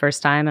Palais for the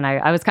first time and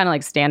I was kind of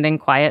like standing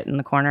quiet in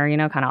the corner,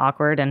 kind of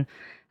awkward. And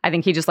I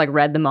think he just like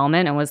read the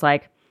moment and was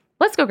like,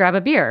 let's go grab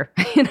a beer,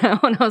 and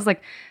I was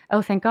like,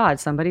 oh, thank God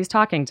somebody's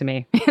talking to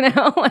me,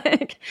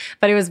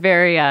 but it was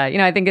very,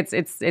 I think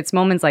it's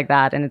moments like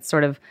that. And it's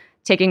sort of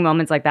taking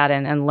moments like that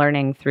and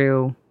learning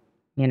through,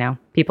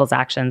 people's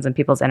actions and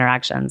people's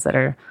interactions that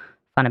are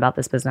fun about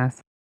this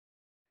business.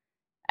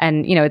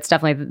 And, it's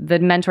definitely, the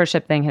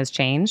mentorship thing has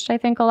changed, I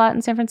think, a lot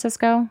in San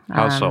Francisco.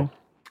 How so?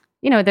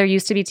 There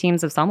used to be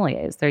teams of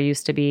sommeliers. There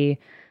used to be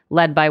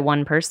led by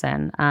one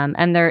person.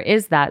 And there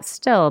is that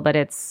still, but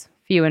it's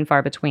few and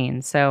far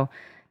between. So,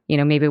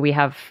 maybe we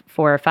have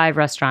 4 or 5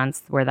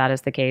 restaurants where that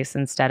is the case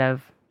instead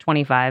of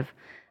 25.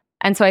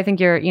 And so I think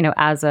you're,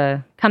 as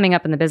coming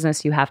up in the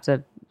business, you have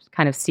to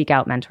kind of seek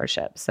out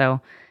mentorship.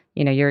 So,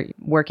 you're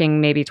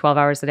working maybe 12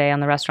 hours a day on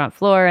the restaurant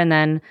floor and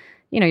then,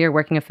 you're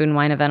working a food and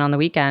wine event on the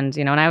weekend,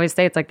 and I always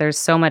say it's like there's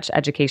so much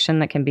education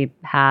that can be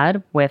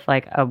had with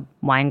like a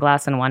wine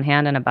glass in one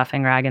hand and a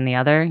buffing rag in the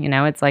other.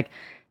 It's like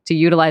to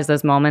utilize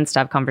those moments to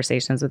have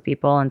conversations with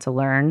people and to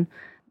learn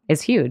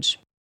is huge.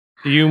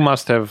 You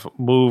must have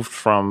moved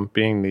from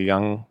being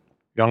the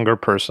younger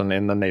person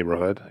in the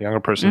neighborhood, younger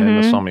person in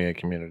the sommelier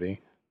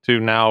community, to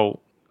now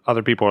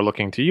other people are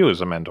looking to you as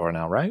a mentor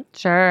now, right?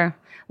 Sure.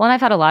 Well, and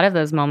I've had a lot of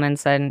those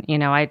moments, and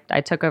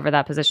I took over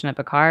that position at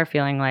Bacar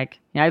feeling like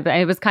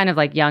it was kind of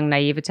like young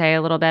naivete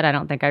a little bit. I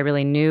don't think I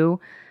really knew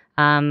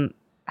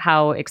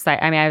how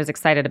excited. I was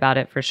excited about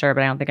it for sure,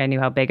 but I don't think I knew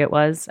how big it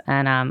was,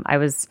 and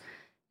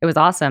it was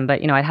awesome.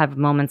 But I'd have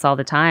moments all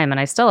the time, and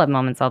I still have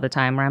moments all the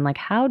time where I'm like,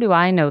 how do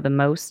I know the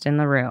most in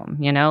the room?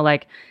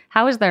 Like,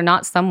 how is there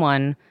not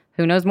someone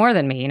who knows more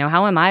than me?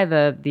 How am I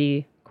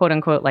the quote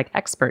unquote like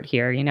expert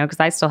here? Because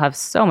I still have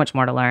so much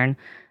more to learn.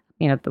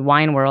 The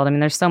wine world,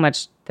 there's so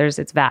much,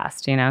 it's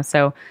vast,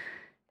 so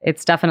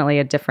it's definitely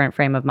a different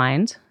frame of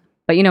mind.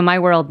 But, my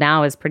world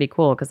now is pretty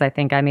cool because I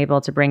think I'm able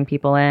to bring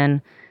people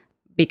in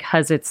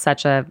because it's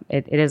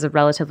it is a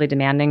relatively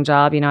demanding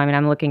job.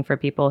 I'm looking for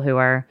people who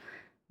are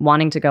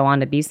wanting to go on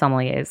to be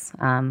sommeliers.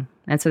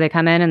 And so they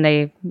come in and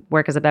they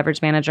work as a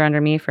beverage manager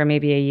under me for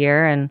maybe a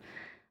year. And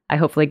I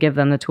hopefully give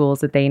them the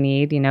tools that they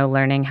need,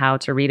 learning how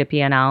to read a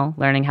P&L,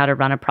 learning how to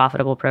run a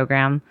profitable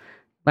program,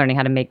 learning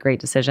how to make great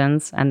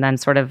decisions, and then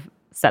sort of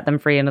set them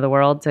free into the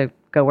world to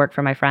go work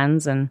for my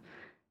friends and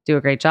do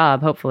a great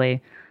job,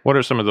 hopefully. What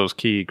are some of those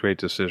key great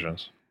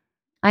decisions?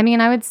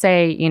 I would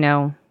say,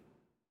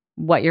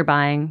 what you're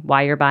buying,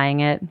 why you're buying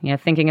it,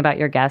 thinking about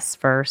your guests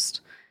first.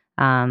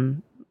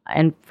 And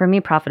for me,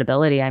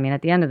 profitability,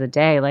 at the end of the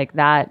day, like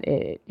that,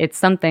 it's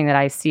something that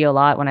I see a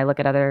lot when I look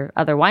at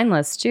other wine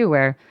lists too,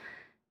 where,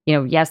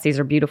 yes, these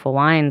are beautiful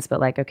wines, but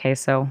like, okay,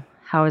 so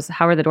how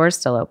are the doors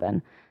still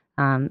open?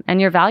 And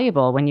you're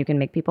valuable when you can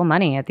make people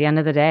money at the end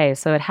of the day.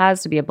 So it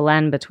has to be a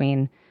blend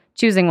between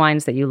choosing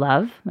wines that you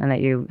love and that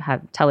you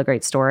tell a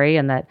great story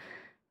and that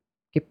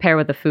you pair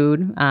with the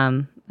food,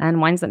 and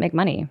wines that make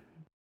money.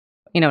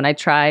 And I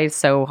try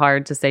so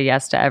hard to say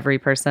yes to every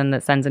person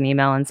that sends an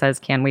email and says,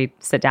 can we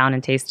sit down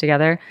and taste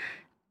together?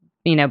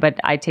 But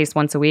I taste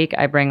once a week.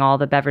 I bring all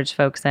the beverage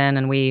folks in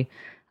and we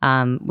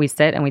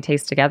sit and we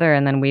taste together,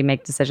 and then we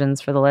make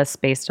decisions for the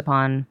list based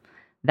upon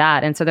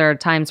that. And so there are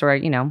times where,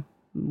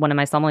 one of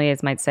my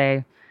sommeliers might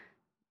say,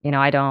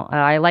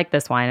 I like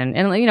this wine.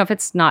 And if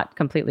it's not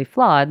completely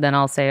flawed, then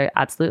I'll say,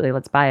 absolutely,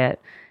 let's buy it.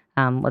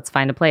 Let's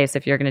find a place.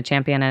 If you're going to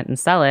champion it and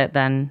sell it,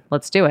 then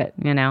let's do it,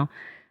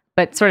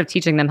 but sort of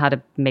teaching them how to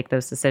make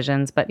those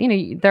decisions. But,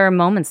 there are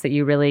moments that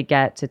you really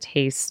get to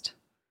taste.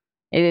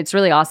 It's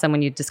really awesome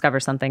when you discover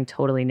something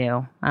totally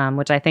new,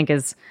 which I think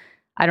is,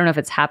 I don't know if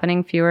it's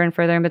happening fewer and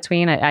further in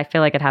between. I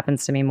feel like it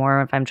happens to me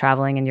more if I'm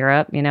traveling in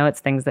Europe. It's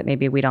things that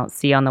maybe we don't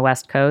see on the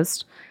West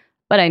Coast.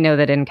 But I know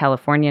that in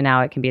California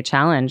now, it can be a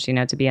challenge,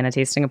 to be in a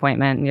tasting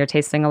appointment and you're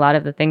tasting a lot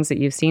of the things that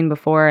you've seen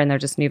before and they're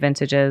just new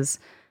vintages,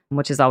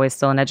 which is always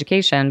still an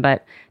education.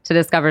 But to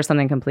discover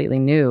something completely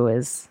new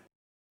it's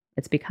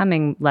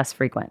becoming less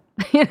frequent,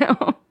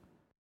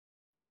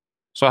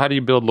 So how do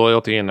you build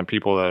loyalty in the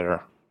people that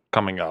are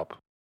coming up?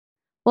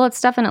 Well, it's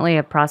definitely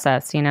a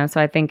process, So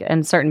I think,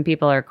 and certain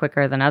people are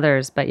quicker than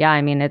others. But yeah,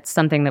 I mean, it's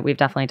something that we've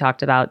definitely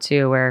talked about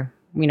too, where,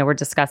 we're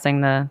discussing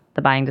the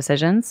buying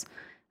decisions.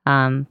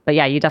 But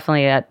yeah, you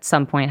definitely at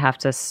some point have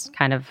to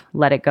kind of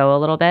let it go a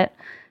little bit,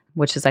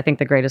 which is, I think,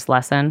 the greatest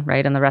lesson,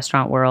 right, in the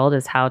restaurant world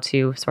is how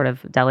to sort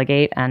of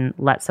delegate and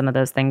let some of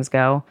those things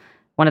go.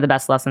 One of the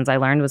best lessons I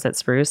learned was at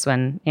Spruce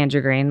when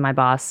Andrew Green, my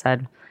boss,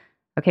 said,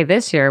 okay,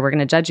 this year we're going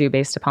to judge you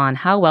based upon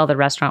how well the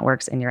restaurant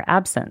works in your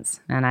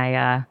absence. And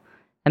I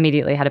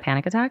immediately had a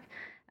panic attack.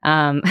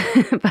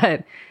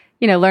 But,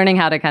 learning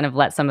how to kind of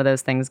let some of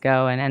those things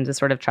go and to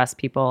sort of trust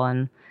people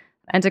and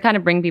to kind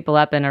of bring people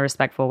up in a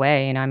respectful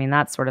way. I mean,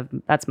 that's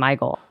my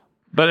goal.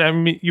 But I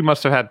mean, you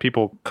must have had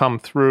people come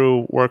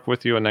through, work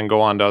with you, and then go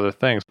on to other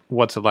things.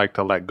 What's it like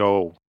to let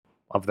go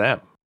of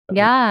them?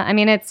 Yeah, I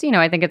mean, it's,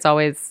 I think it's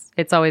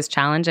always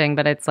challenging,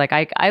 but it's like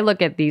I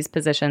look at these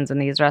positions in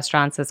these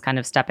restaurants as kind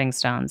of stepping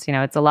stones.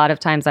 It's a lot of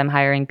times I'm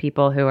hiring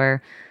people who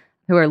are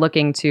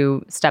looking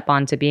to step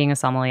on to being a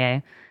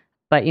sommelier.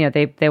 But,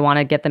 they want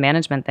to get the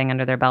management thing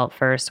under their belt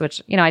first,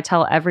 which, I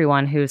tell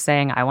everyone who's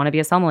saying, I want to be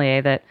a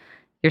sommelier, that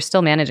you're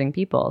still managing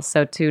people.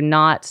 So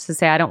to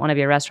say, I don't want to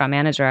be a restaurant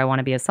manager, I want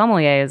to be a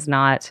sommelier is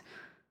not,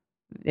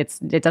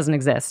 it doesn't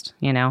exist,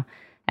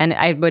 And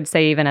I would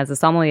say even as a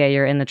sommelier,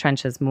 you're in the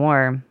trenches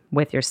more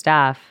with your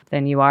staff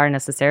than you are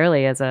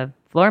necessarily as a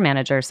floor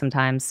manager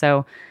sometimes.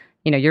 So,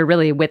 you're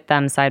really with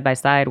them side by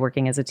side,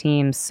 working as a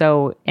team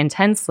so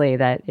intensely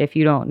that if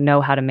you don't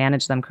know how to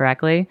manage them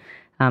correctly,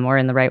 or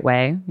in the right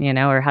way,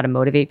 or how to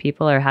motivate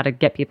people or how to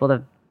get people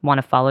to want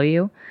to follow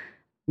you,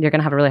 you're going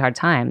to have a really hard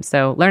time.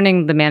 So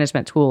learning the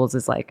management tools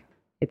is like,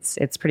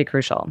 it's pretty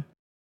crucial.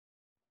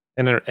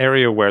 In an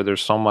area where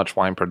there's so much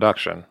wine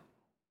production,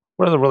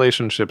 what are the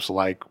relationships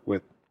like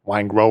with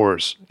wine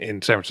growers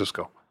in San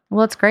Francisco?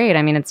 Well, it's great.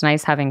 I mean, it's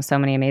nice having so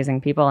many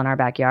amazing people in our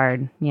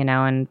backyard,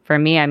 and for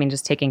me, I mean,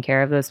 just taking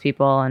care of those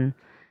people and,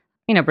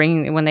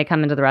 bringing, when they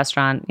come into the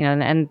restaurant,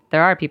 and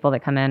there are people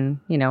that come in,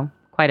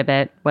 quite a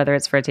bit, whether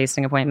it's for a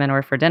tasting appointment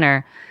or for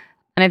dinner.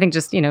 And I think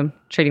just,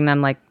 treating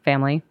them like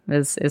family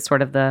is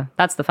sort of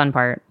that's the fun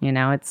part,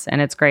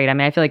 it's great. I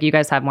mean, I feel like you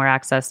guys have more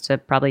access to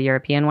probably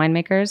European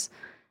winemakers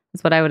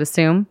is what I would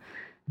assume.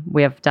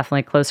 We have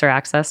definitely closer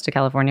access to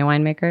California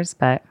winemakers,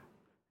 but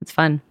it's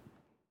fun.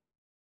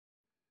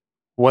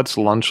 What's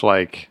lunch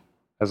like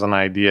as an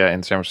idea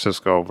in San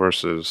Francisco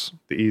versus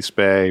the East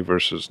Bay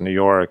versus New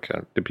York?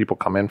 Do people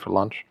come in for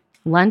lunch?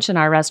 Lunch in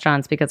our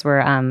restaurants, because we're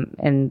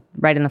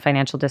right in the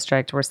financial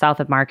district. We're south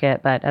of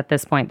Market, but at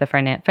this point, the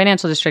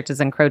financial district is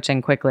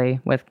encroaching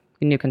quickly with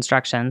new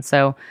construction.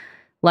 So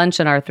lunch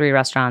in our 3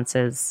 restaurants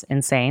is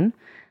insane.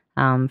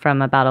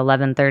 From about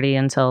 11:30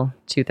 until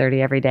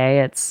 2:30 every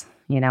day, it's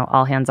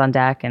all hands on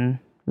deck and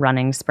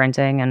running,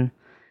 sprinting, and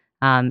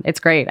it's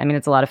great. I mean,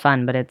 it's a lot of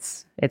fun, but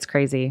it's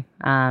crazy.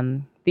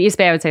 The East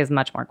Bay, I would say, is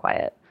much more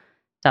quiet.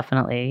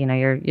 Definitely,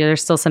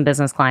 there's still some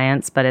business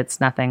clients, but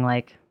it's nothing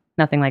like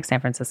San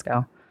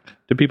Francisco.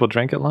 Do people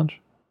drink at lunch?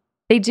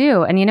 They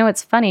do. And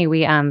it's funny,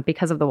 we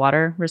because of the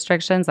water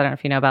restrictions, I don't know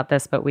if you know about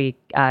this, but we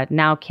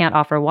now can't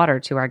offer water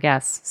to our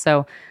guests.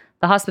 So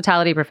the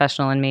hospitality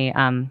professional in me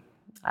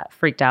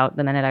freaked out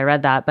the minute I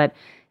read that. But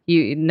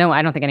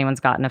I don't think anyone's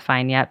gotten a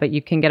fine yet, but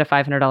you can get a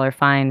 $500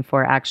 fine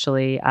for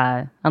actually,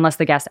 unless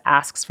the guest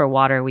asks for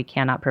water, we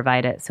cannot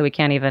provide it. So we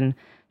can't even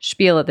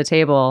spiel at the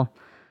table,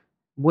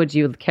 would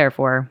you care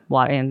for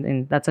water?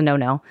 And that's a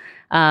no-no.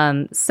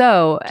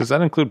 So does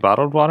that include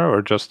bottled water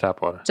or just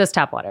tap water? Just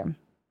tap water.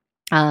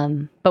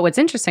 But what's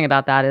interesting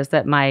about that is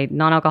that my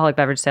non-alcoholic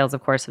beverage sales,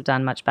 of course, have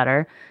done much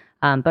better.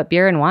 But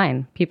beer and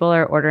wine, people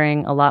are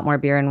ordering a lot more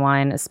beer and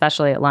wine,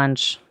 especially at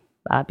lunch,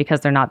 because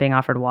they're not being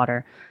offered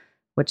water,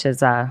 which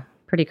is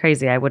pretty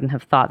crazy. I wouldn't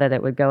have thought that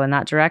it would go in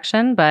that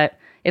direction, but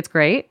it's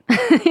great.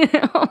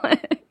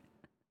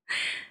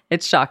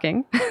 It's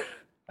shocking.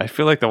 I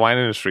feel like the wine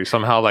industry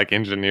somehow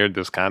engineered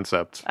this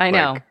concept. I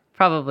know,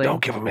 probably. Don't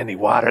give them any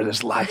water.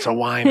 There's lots of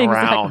wine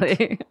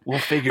around. We'll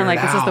figure it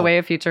out. This is the way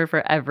of future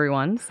for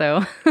everyone.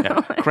 So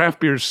yeah.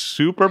 Craft beer's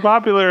super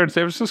popular in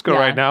San Francisco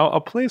right now,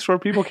 a place where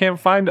people can't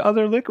find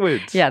other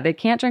liquids. Yeah, they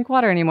can't drink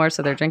water anymore,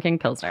 so they're drinking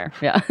Pilsner.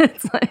 Yeah,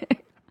 it's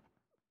like...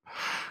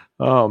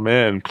 Oh,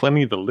 man,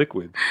 plenty of the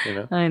liquid.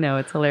 I know,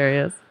 it's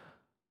hilarious.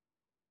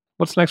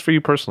 What's next for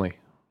you personally?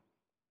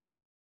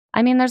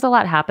 I mean, there's a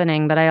lot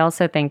happening, but I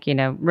also think,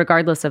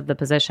 regardless of the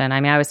position,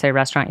 I mean, I always say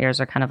restaurant years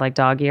are kind of like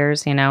dog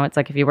years, It's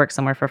like if you work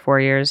somewhere for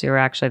 4 years, you were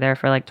actually there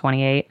for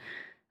 28.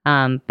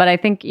 But I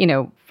think,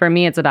 for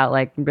me, it's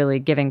about really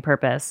giving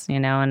purpose,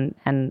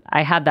 and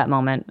I had that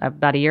moment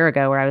about a year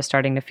ago where I was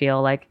starting to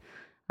feel like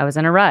I was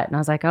in a rut and I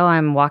was like, oh,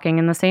 I'm walking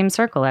in the same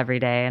circle every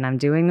day and I'm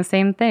doing the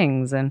same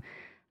things. And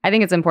I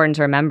think it's important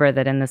to remember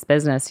that in this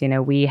business,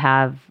 we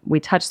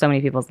touch so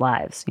many people's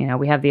lives.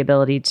 We have the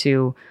ability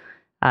to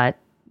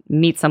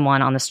meet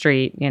someone on the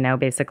street,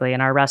 basically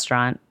in our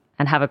restaurant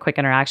and have a quick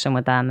interaction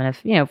with them. And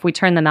if we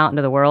turn them out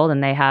into the world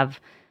and they have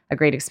a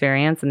great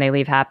experience and they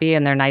leave happy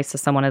and they're nice to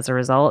someone as a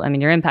result, I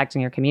mean, you're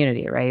impacting your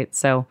community, right?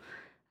 So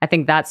I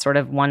think that's sort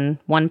of one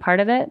part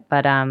of it.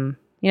 But,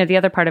 the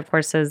other part, of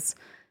course, is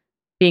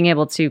being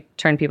able to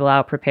turn people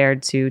out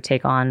prepared to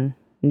take on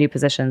new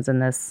positions in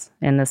this,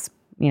 in the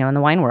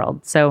wine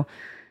world. So,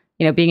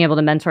 being able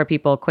to mentor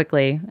people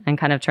quickly and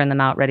kind of turn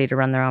them out ready to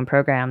run their own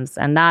programs.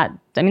 And that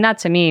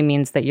to me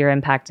means that you're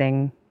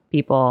impacting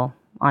people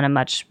on a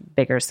much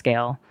bigger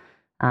scale.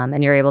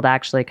 And you're able to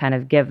actually kind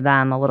of give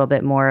them a little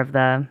bit more of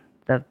the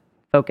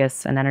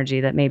focus and energy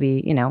that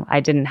maybe,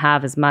 I didn't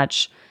have as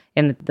much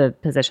in the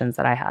positions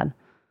that I had.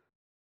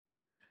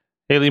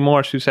 Haley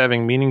Moore, she's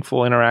having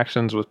meaningful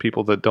interactions with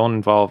people that don't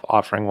involve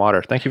offering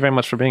water. Thank you very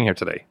much for being here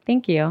today.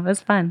 Thank you. It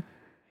was fun.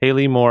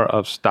 Haley Moore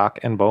of Stock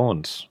and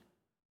Bones.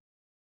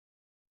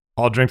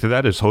 All Drink to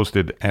That is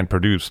hosted and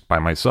produced by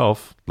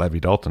myself, Levi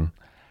Dalton.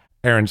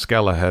 Aaron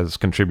Scala has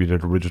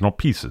contributed original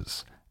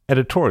pieces.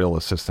 Editorial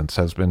assistance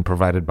has been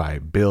provided by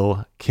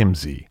Bill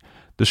Kimsey.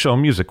 The show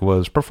music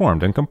was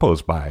performed and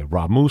composed by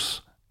Rob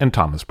Moose and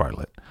Thomas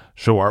Bartlett.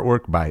 Show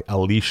artwork by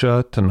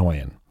Alicia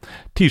Tenoyan.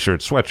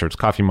 T-shirts, sweatshirts,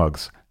 coffee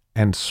mugs,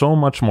 and so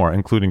much more,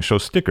 including show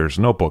stickers,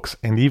 notebooks,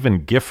 and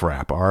even gift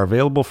wrap, are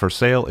available for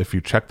sale if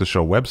you check the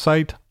show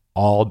website,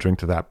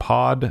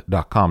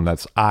 alldrinktothatpod.com.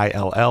 That's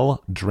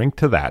ILL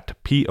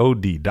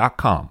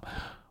drinktothatpod.com,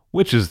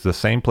 which is the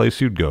same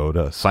place you'd go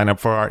to sign up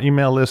for our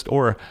email list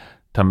or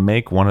to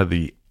make one of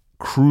the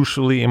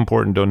crucially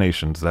important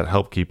donations that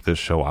help keep this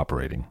show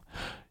operating.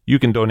 You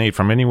can donate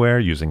from anywhere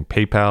using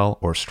PayPal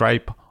or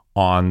Stripe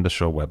on the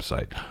show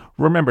website.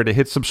 Remember to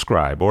hit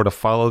subscribe or to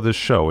follow this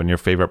show in your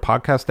favorite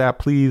podcast app,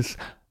 please.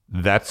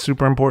 That's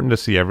super important to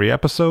see every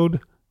episode.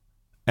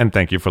 And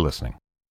thank you for listening.